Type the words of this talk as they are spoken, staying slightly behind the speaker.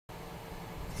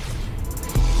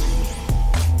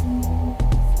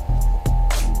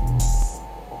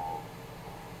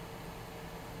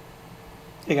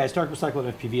Hey guys, Dark with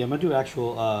Cyclone FPV. I'm going to do an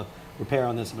actual repair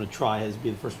on this. I'm going to try. This will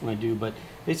be the first one I do. But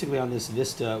basically on this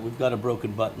Vista, we've got a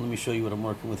broken button. Let me show you what I'm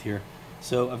working with here.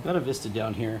 So I've got a Vista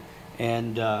down here,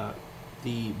 and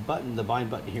the button, the bind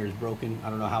button here is broken. I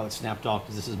don't know how it snapped off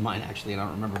because this is mine actually, and I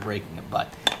don't remember breaking it.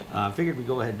 But I figured we'd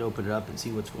go ahead and open it up and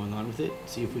see what's going on with it,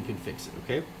 see if we can fix it,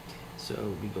 okay?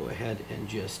 So we go ahead and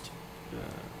just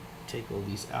take all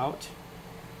these out.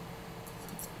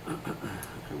 I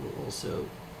will also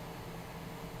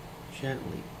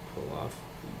gently pull off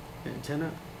the antenna.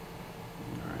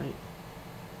 All right.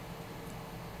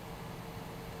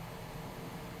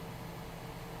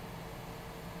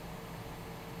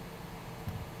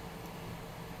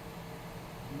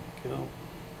 There we go.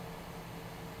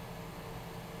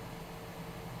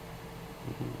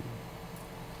 Let me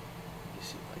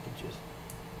see if I can just,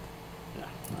 yeah,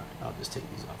 all right, I'll just take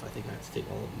these off. I think I have to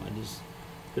take all of them. I just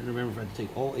couldn't remember if I had to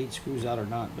take all 8 screws out or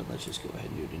not, but let's just go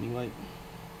ahead and do it anyway.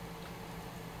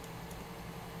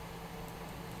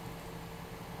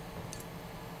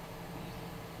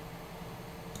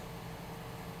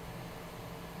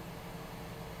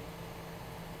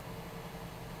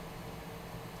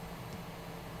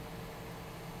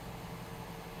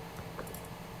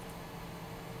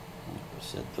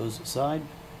 Set those aside.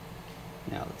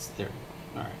 Now there we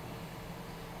go. All right.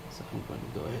 So I'm going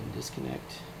to go ahead and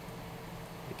disconnect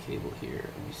the cable here.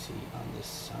 Let me see on this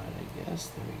side, I guess.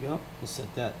 There we go. We'll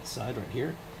set that aside right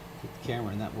here. Take the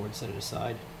camera and that board, set it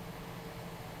aside.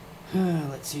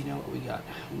 Let's see now what we got.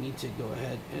 We need to go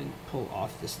ahead and pull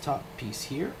off this top piece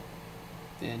here,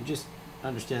 and just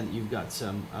understand that you've got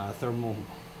some thermal.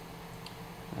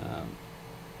 I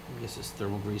guess it's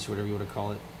thermal grease, or whatever you want to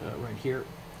call it, right here.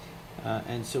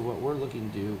 And so what we're looking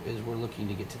to do is we're looking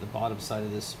to get to the bottom side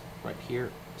of this right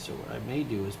here. So what I may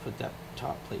do is put that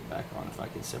top plate back on. If I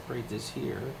can separate this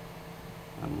here,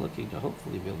 I'm looking to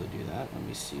hopefully be able to do that. Let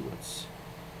me see what's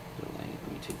delaying.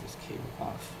 Let me take this cable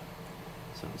off.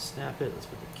 So I'll snap it. Let's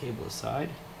put the cable aside.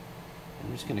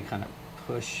 I'm just going to kind of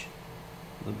push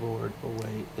the board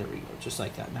away. There we go, just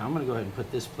like that. Now I'm going to go ahead and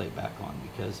put this plate back on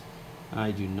because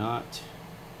I do not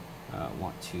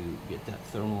want to get that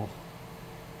thermal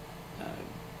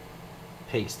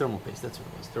thermal paste, that's what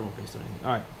it was, thermal paste on anything.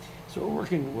 All right, so what we're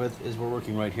working with is we're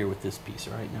working right here with this piece.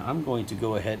 All right, now I'm going to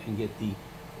go ahead and get the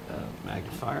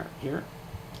magnifier here.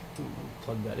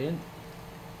 Plug that in.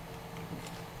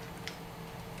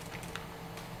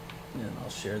 And I'll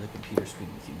share the computer screen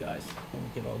with you guys, and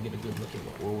we can all get a good look at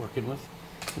what we're working with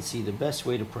and see the best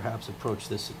way to perhaps approach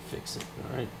this and fix it.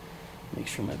 All right, make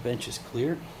sure my bench is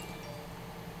clear.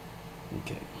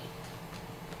 Okay.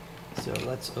 So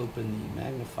let's open the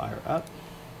magnifier up,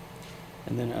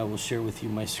 and then I will share with you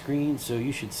my screen. So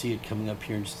you should see it coming up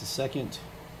here in just a second.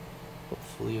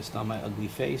 Hopefully it's not my ugly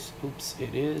face. Oops,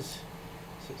 it is.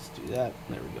 So let's do that.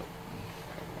 There we go.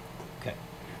 Okay.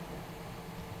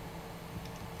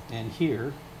 And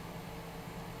here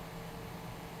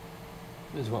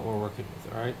is what we're working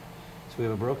with, all right? So we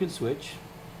have a broken switch.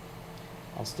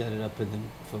 I'll stand it up and then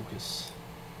focus.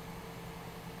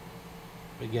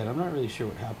 Again, I'm not really sure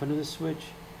what happened to this switch,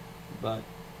 but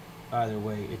either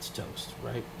way, it's toast,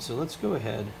 right? So let's go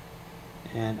ahead,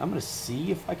 and I'm going to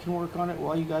see if I can work on it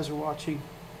while you guys are watching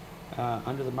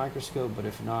under the microscope, but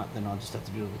if not, then I'll just have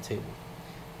to do it on the table.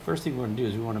 First thing we're going to do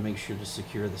is we want to make sure to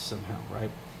secure this somehow, right?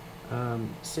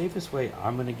 Safest way,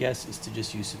 I'm going to guess, is to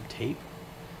just use some tape.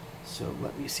 So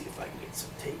let me see if I can get some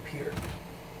tape here.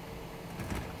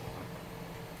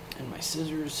 And my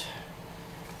scissors.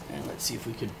 And let's see if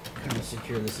we could kind of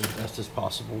secure this as best as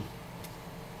possible.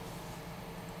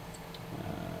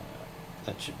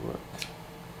 That should work.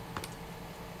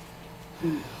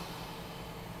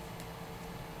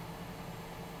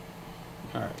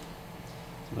 All right,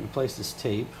 so I'm going to place this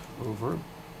tape over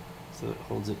so it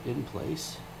holds it in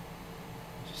place,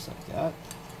 just like that.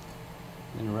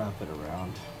 And then wrap it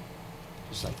around,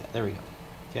 just like that. There we go.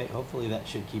 Okay, hopefully that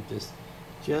should keep this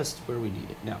just where we need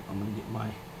it. Now, I'm going to get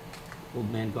my old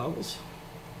man goggles,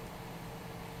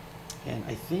 and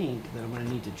I think that I'm going to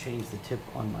need to change the tip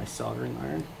on my soldering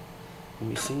iron. Let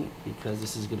me see, because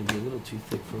this is going to be a little too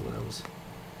thick for what I was.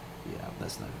 Yeah,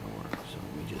 that's not going to work. So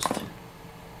let me just.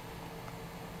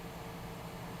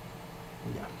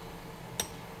 Yeah.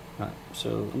 All right. So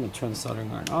I'm going to turn the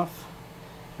soldering iron off.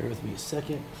 Bear with me a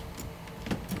second.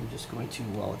 I'm just going to,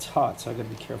 while it's hot, so I got to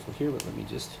be careful here. But let me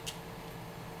just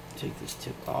take this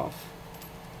tip off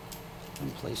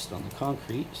and place it on the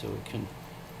concrete so it can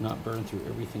not burn through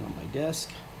everything on my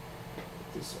desk.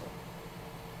 Put this up.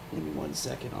 Give me 1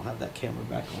 second, I'll have that camera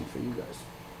back on for you guys.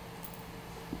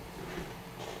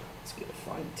 Let's get a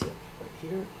fine tip right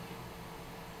here.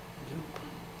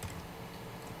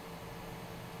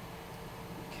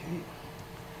 Okay,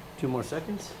 2 more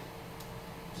seconds.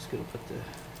 Just gonna put the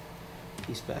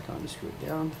piece back on and screw it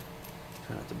down.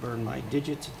 Try not to burn my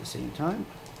digits at the same time.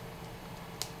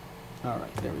 All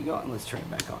right, there we go, and let's turn it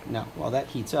back on. Now, while that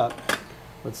heats up,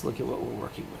 let's look at what we're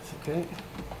working with, okay?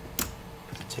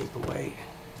 Put the tape away.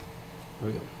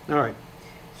 There we go. All right,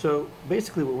 so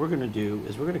basically what we're gonna do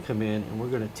is we're gonna come in and we're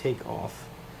gonna take off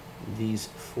these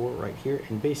 4 right here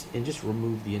and just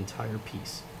remove the entire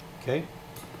piece, okay?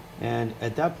 And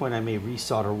at that point, I may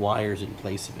resolder wires in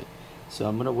place of it. So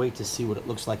I'm gonna wait to see what it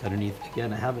looks like underneath.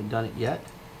 Again, I haven't done it yet.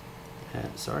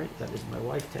 And sorry, that is my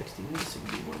wife texting me, so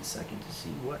give me 1 second to see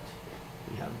what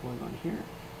we have going on here.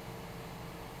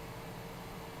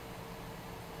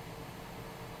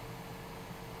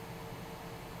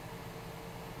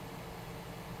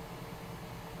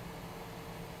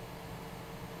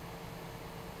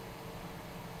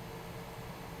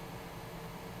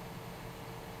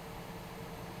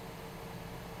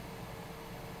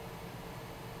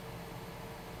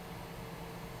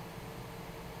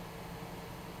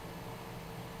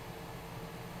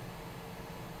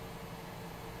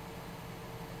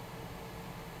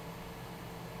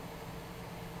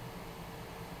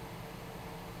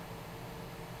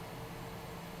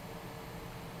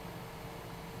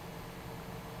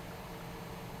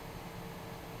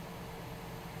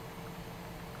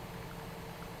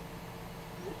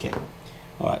 Okay.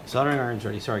 All right, soldering iron's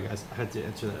ready. Sorry, guys. I had to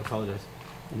answer that. I apologize.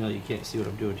 I know you can't see what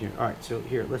I'm doing here. All right, so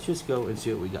here, let's just go and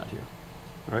see what we got here.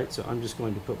 All right, so I'm just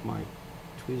going to put my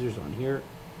tweezers on here.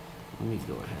 Let me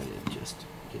go ahead and just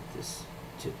get this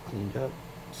tip cleaned up.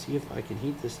 See if I can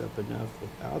heat this up enough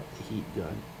without the heat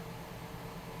gun.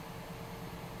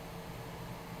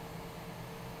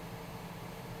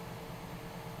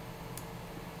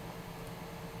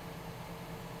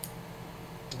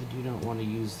 I do not want to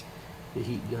use the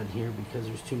heat gun here because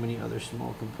there's too many other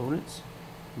small components,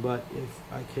 but if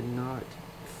I cannot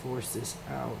force this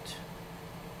out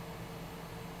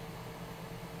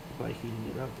by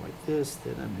heating it up like this,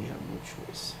 then I may have no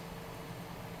choice.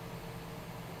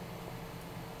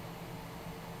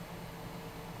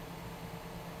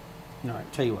 All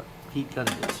right, tell you what, heat gun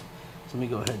it is. So let me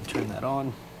go ahead and turn that on.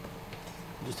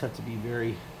 You just have to be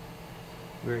very,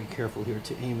 very careful here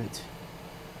to aim it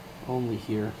only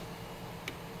here.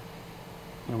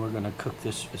 And we're going to cook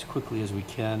this as quickly as we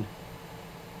can.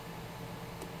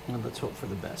 And let's hope for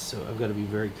the best. So I've got to be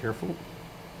very careful,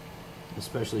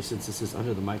 especially since this is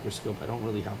under the microscope. I don't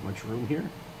really have much room here.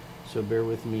 So bear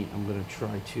with me. I'm going to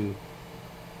try to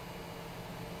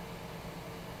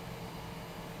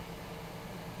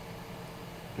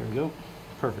there we go.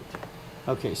 Perfect.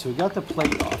 Okay, so we got the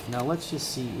plate off. Now let's just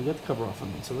see. We got the cover off on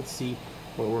it. So let's see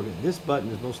what we're going to. This button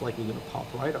is most likely going to pop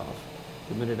right off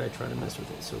the minute I try to mess with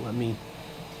it. So let me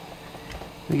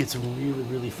get some really,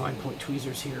 really fine point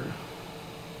tweezers here.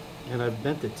 And I've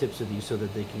bent the tips of these so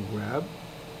that they can grab.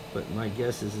 But my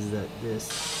guess is that this,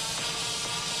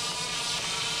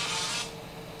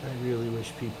 I really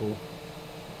wish people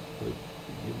would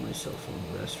give my cell phone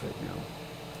a rest right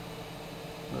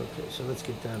now. Okay, so let's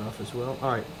get that off as well.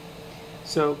 All right,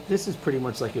 so this is pretty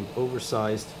much like an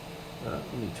oversized,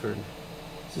 let me turn,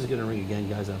 this is gonna ring again,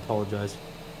 guys, I apologize.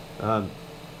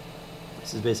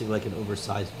 This is basically like an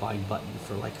oversized bind button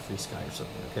for like a FreeSky or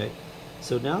something, okay?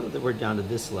 So now that we're down to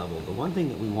this level, the one thing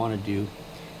that we wanna do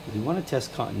is we wanna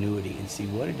test continuity and see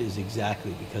what it is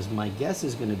exactly, because my guess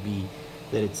is gonna be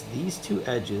that it's these two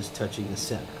edges touching the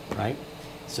center, right?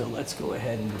 So let's go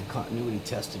ahead and do a continuity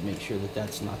test and make sure that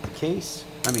that's not the case.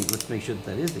 I mean, let's make sure that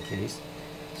that is the case.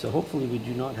 So hopefully we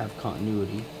do not have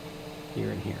continuity here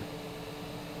and here.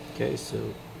 Okay,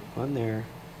 so on there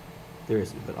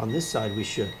isn't, but on this side we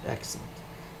should. Excellent.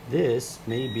 This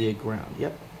may be a ground.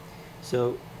 Yep.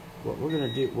 So what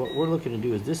we're looking to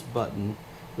do is this button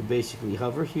would basically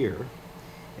hover here,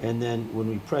 and then when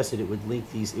we press it, it would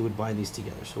link these, it would bind these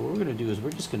together. So what we're going to do is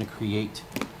we're just going to create.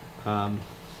 I'm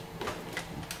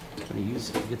going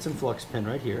to get some flux pen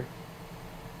right here.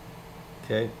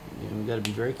 Okay, and we've got to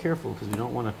be very careful because we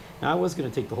don't want to. Now I was going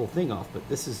to take the whole thing off, but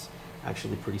this is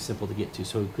actually pretty simple to get to,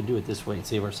 so we could do it this way and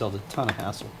save ourselves a ton of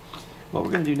hassle. What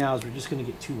we're going to do now is we're just going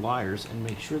to get two wires and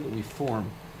make sure that we form.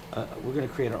 We're going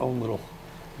to create our own little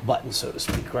button, so to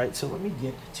speak, right? So let me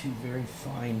get two very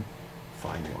fine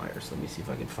wires. Let me see if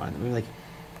I can find them. I mean, like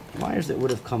wires that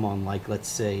would have come on, like let's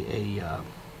say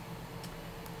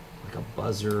like a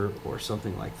buzzer or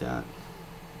something like that.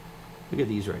 Look at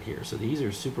these right here. So these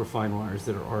are super fine wires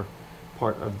that are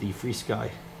part of the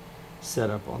FreeSky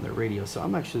setup on their radio. So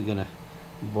I'm actually going to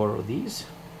borrow these.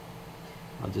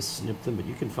 I'll just snip them, but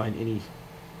you can find any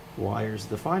wires.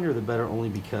 The finer the better, only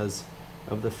because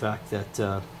of the fact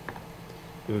that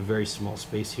we have a very small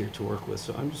space here to work with.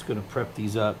 So I'm just going to prep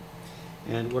these up.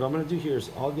 And what I'm going to do here is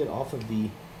I'll get off of the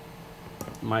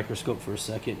microscope for a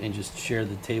second and just share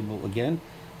the table again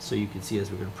so you can see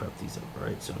as we're going to prep these up. All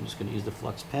right, so I'm just going to use the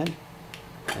flux pen,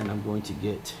 and I'm going to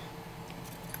get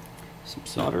some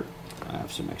solder. I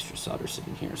have some extra solder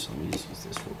sitting here, so let me just use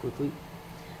this real quickly.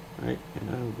 All right, and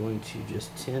I'm going to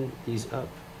just tin these up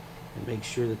and make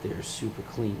sure that they are super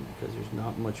clean because there's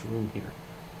not much room here.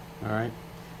 All right,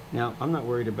 now I'm not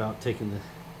worried about taking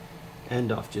the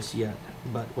end off just yet,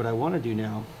 but what I want to do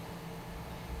now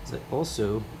is that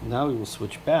also, now we will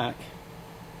switch back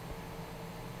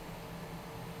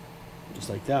just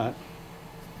like that.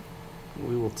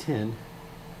 We will tin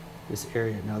this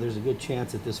area. Now there's a good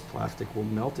chance that this plastic will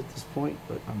melt at this point,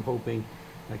 but I'm hoping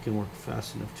I can work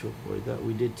fast enough to avoid that.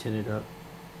 We did tin it up,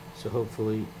 so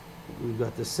hopefully we've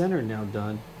got the center now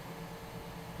done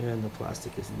and the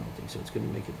plastic is melting, so it's going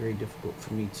to make it very difficult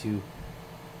for me to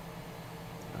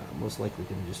most likely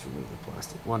going to just remove the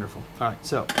plastic. Wonderful. All right,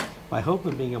 so my hope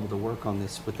of being able to work on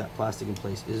this with that plastic in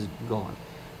place is gone.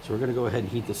 So we're going to go ahead and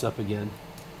heat this up again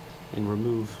and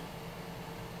remove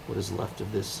what is left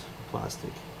of this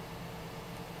plastic.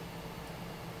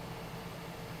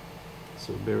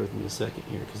 So bear with me a second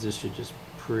here, because this should just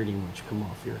pretty much come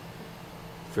off here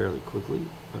fairly quickly,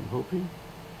 I'm hoping.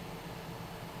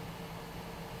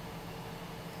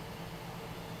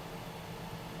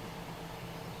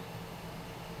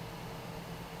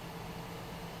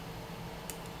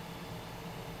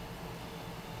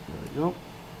 There we go.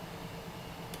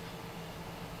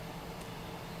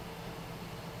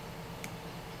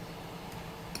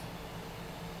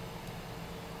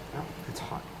 Oh, it's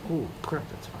hot. Oh crap,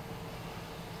 that's hot.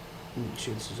 Make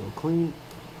sure this is all clean.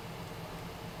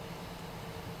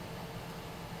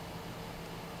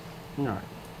 All right.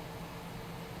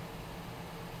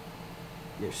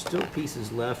 There's still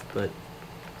pieces left, but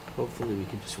hopefully we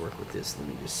can just work with this. Let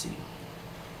me just see.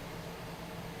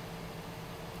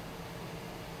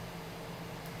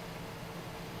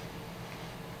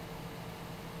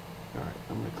 All right,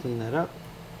 I'm going to clean that up.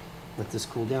 Let this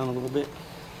cool down a little bit.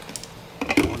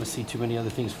 I don't want to see too many other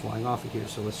things flying off of here,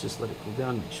 so let's just let it cool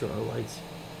down, make sure our lights,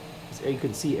 you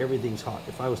can see everything's hot.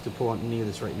 If I was to pull on any of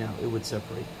this right now, it would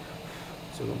separate.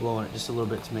 So we'll blow on it just a little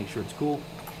bit to make sure it's cool.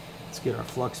 Let's get our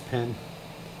flux pen.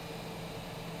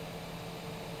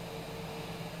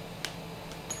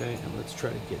 Okay, and let's try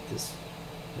to get this,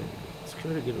 there we go. Let's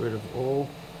try to get rid of all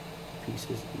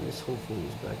pieces. And this hopefully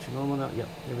is back to normal now. Yep,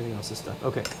 everything else is stuck.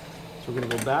 Okay, so we're going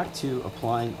to go back to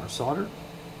applying our solder.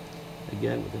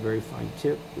 Again, with a very fine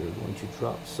tip, we're going to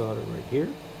drop solder right here.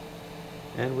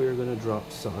 And we're going to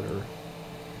drop solder,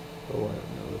 oh, I don't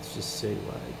know, let's just say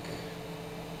like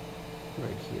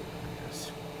right here, I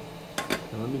guess.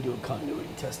 Now let me do a continuity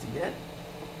test again.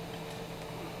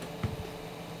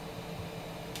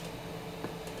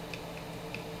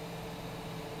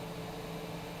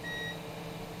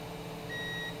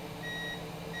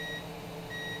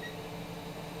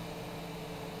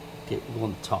 Okay, we'll go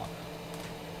on the top.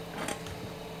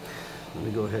 Let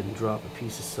me go ahead and drop a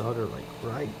piece of solder like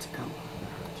right,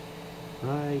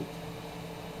 right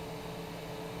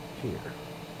here.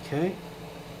 Okay.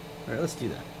 All right, let's do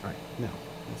that. All right, now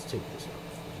let's take this off.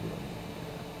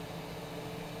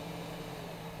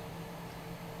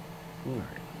 All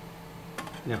right.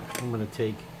 Now I'm going to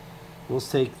take. We'll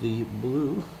take the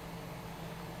blue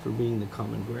for being the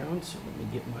common ground. So let me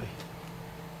get my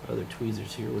other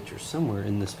tweezers here, which are somewhere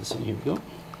in this vicinity. Here we go.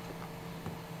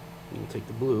 We'll take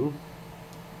the blue.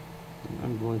 And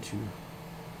I'm going to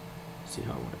see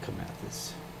how I want to come at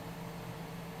this.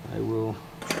 I will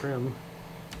trim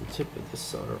the tip of this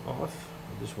solder off,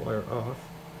 or this wire off,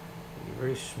 make it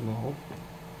very small,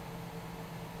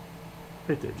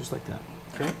 right there, just like that,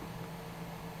 okay?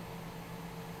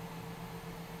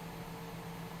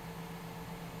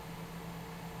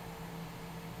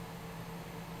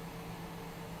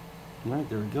 All right,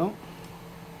 there we go.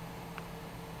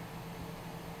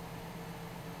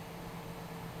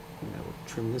 And I will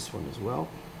trim this one as well.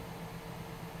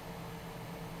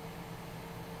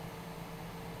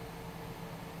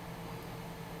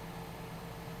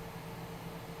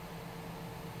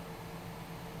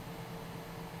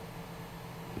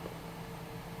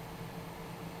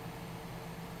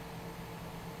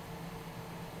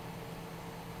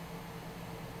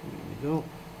 There we go.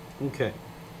 Okay,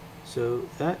 so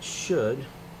that should,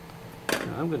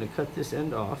 now I'm going to cut this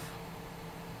end off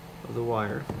of the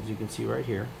wire, as you can see right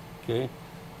here. Okay,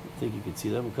 I think you can see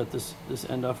that. I'm going to cut this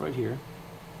end off right here,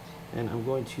 and I'm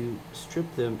going to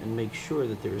strip them and make sure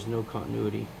that there is no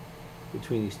continuity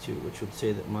between these two, which would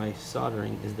say that my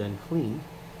soldering is then clean,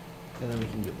 and then we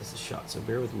can give this a shot. So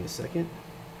bear with me a second.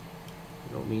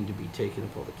 I don't mean to be taking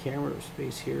up all the camera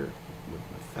space here with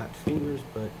my fat fingers,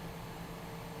 but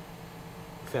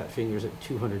fat fingers at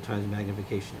 200 times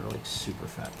magnification are like super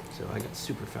fat. So I got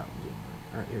super fat ones in mine.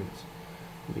 All right, here it is.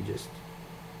 Let me just,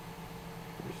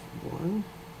 there's one,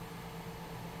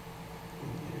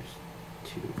 and there's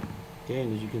two. Okay,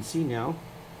 and as you can see now,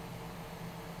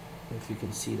 if you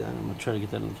can see that, I'm gonna try to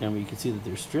get that on the camera. You can see that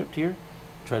they're stripped here.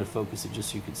 Try to focus it just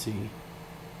so you can see.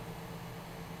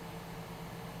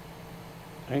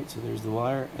 All right, so there's the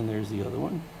wire and there's the other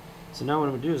one. So now what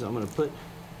I'm gonna do is I'm gonna put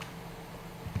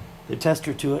the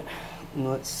tester to it and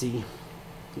let's see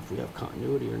if we have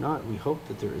continuity or not. We hope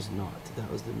that there is not.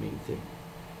 That was the main thing.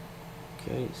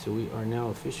 Okay, so we are now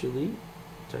officially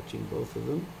touching both of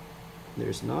them.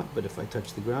 There's not, but if I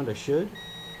touch the ground, I should.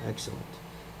 Excellent.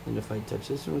 And if I touch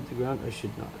this one with the ground, I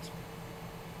should not.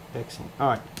 Excellent. All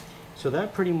right, so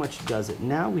that pretty much does it.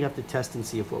 Now we have to test and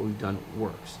see if what we've done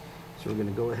works. So we're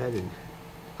gonna go ahead and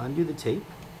undo the tape.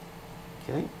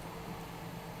 Okay.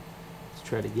 Let's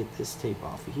try to get this tape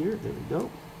off of here. There we go.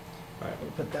 All right,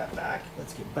 we'll put that back.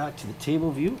 Let's get back to the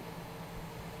table view.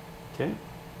 Okay.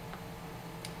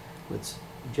 Let's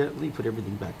gently put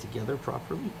everything back together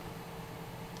properly.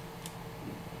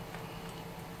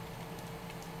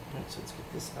 All right, so let's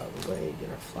get this out of the way, get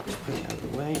our flux pin out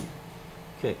of the way.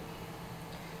 Okay,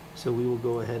 so we will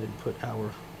go ahead and put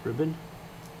our ribbon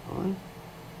on.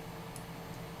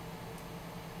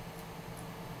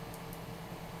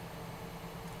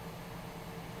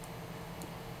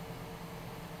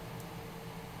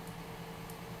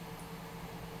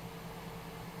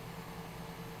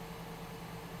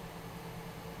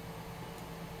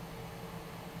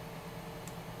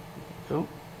 There we go.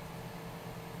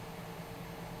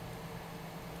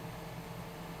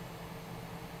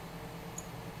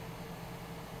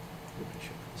 Make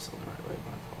sure I put this on the right way,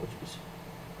 my apologies.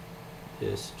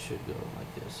 This should go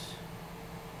like this.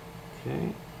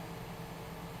 Okay.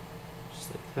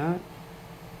 Just like that.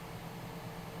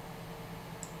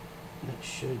 That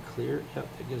should clear.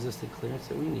 Yep, that gives us the clearance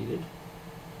that we needed.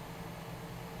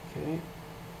 Okay.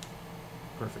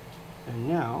 Perfect. And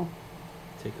now,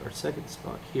 take our second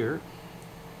spot here.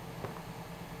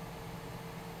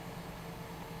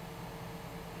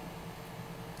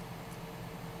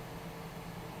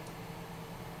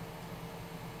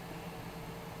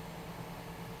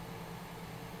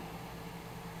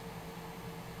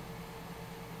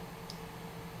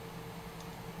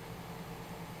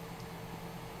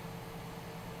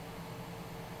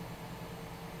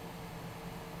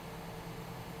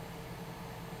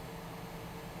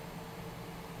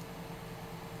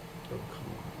 Oh, come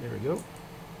on. There we go.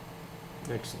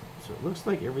 Excellent. So it looks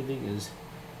like everything is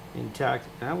intact.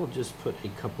 And I will just put a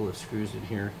couple of screws in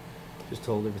here just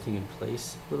to hold everything in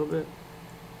place a little bit.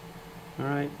 All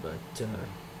right, but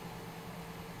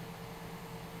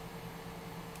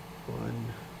one,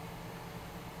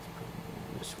 let's put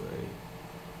it this way.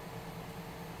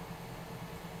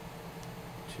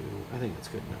 Two, I think that's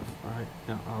good enough. All right,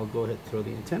 now I'll go ahead and throw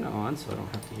the antenna on so I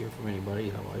don't have to hear from anybody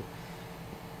how I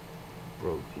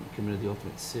broke and committed the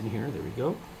ultimate sin here. There we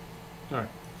go. All right,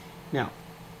 now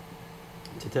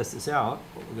to test this out,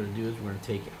 what we're going to do is we're going to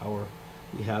take our,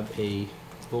 we have a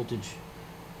voltage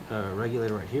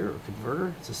regulator right here, or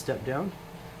converter. It's a step down.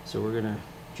 So we're going to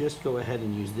just go ahead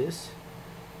and use this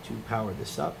to power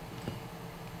this up.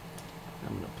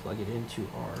 I'm going to plug it into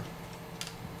our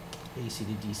AC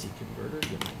to DC converter.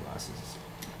 Get my glasses.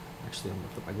 Actually, I'm going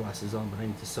to put my glasses on, but I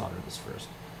need to solder this first.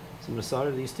 So I'm going to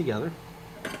solder these together.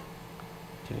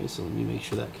 Okay, so let me make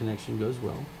sure that connection goes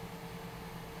well.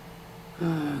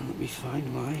 Let me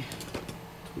find my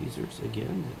tweezers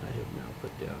again that I have now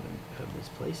put down and have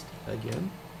misplaced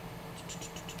again.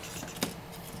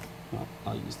 Well,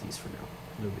 I'll use these for now.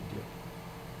 No big deal.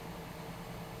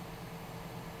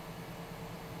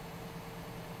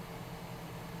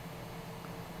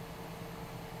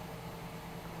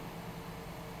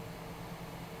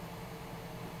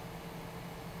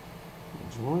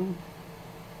 There's one.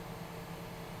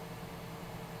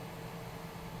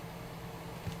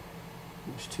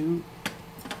 There's two.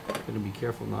 Going to be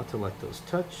careful not to let those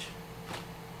touch.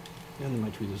 And then my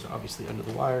tweezers are obviously under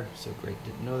the wire, so great,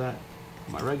 didn't know that.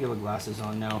 Put my regular glasses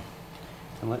on now,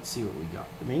 and let's see what we got.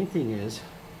 The main thing is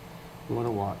we want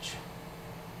to watch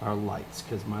our lights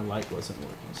because my light wasn't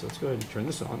working. So let's go ahead and turn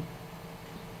this on.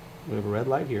 We have a red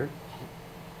light here.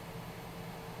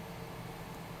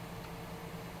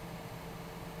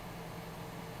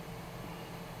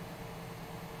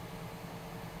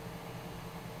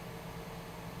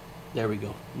 There we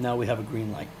go. Now we have a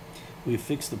green light. We've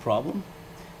fixed the problem.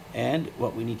 And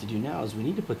what we need to do now is we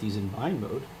need to put these in bind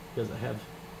mode because I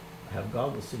have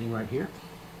goggles sitting right here.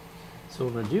 So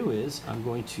what I'm going to do is I'm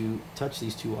going to touch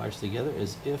these two wires together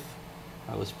as if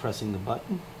I was pressing the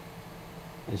button.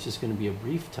 And it's just going to be a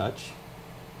brief touch,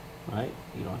 right?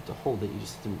 You don't have to hold it. You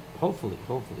just have to, hopefully,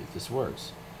 if this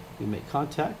works, we make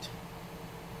contact.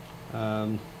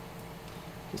 I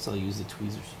guess I'll use the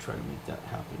tweezers to try to make that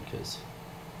happen because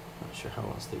I'm not sure how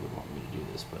else they would want me to do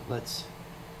this. But let's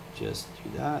just do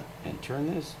that and turn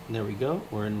this. And there we go.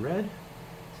 We're in red.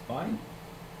 It's fine.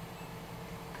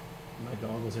 My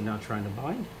goggles are now trying to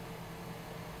bind.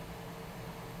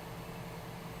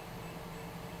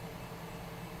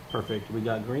 Perfect. We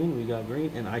got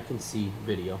green, and I can see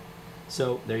video.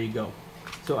 So there you go.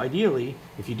 So ideally,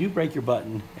 if you do break your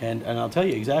button, and I'll tell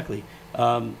you exactly,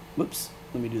 whoops,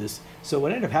 let me do this. So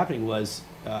what ended up happening was,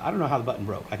 I don't know how the button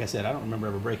broke. Like I said, I don't remember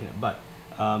ever breaking it, but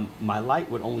my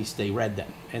light would only stay red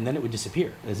then, and then it would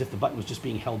disappear, as if the button was just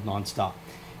being held nonstop.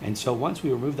 And so once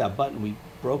we removed that button, we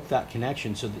broke that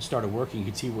connection so that it started working. You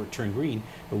could see where it turned green,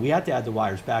 but we had to add the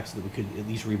wires back so that we could at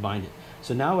least rebind it.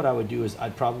 So now what I would do is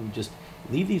I'd probably just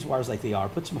leave these wires like they are,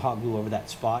 put some hot glue over that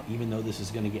spot, even though this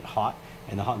is going to get hot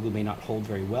and the hot glue may not hold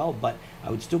very well, but I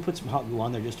would still put some hot glue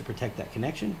on there just to protect that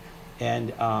connection.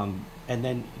 And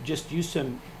then just use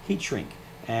some heat shrink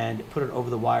and put it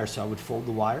over the wires. So I would fold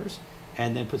the wires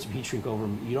and then put some heat shrink over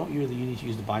them. You don't really need to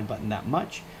use the bind button that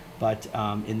much, but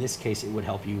in this case, it would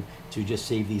help you to just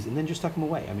save these and then just tuck them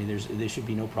away. I mean, there should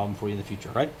be no problem for you in the future,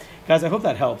 right? Guys, I hope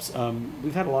that helps.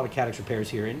 We've had a lot of Caddx repairs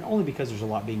here, and only because there's a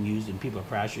lot being used and people are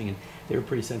crashing, and they're a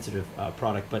pretty sensitive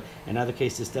product. But in other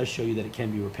cases, this does show you that it can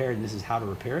be repaired, and this is how to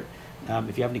repair it.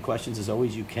 If you have any questions, as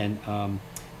always, you can,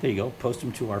 there you go, post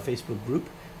them to our Facebook group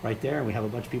right there, and we have a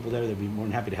bunch of people there that would be more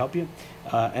than happy to help you.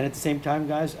 And at the same time,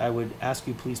 guys, I would ask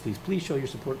you, please show your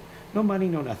support. No money,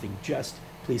 no nothing, just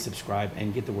please subscribe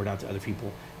and get the word out to other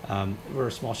people. We're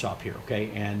a small shop here,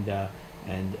 okay?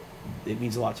 And it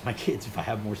means a lot to my kids if I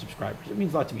have more subscribers. It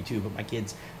means a lot to me too, but my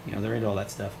kids, you know, they're into all that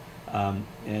stuff.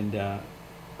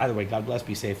 Either way, God bless,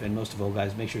 be safe, and most of all,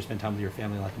 guys, make sure to spend time with your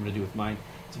family like I'm going to do with mine.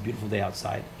 It's a beautiful day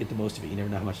outside. Get the most of it. You never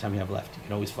know how much time you have left. You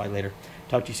can always fly later.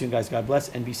 Talk to you soon, guys. God bless,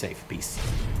 and be safe. Peace.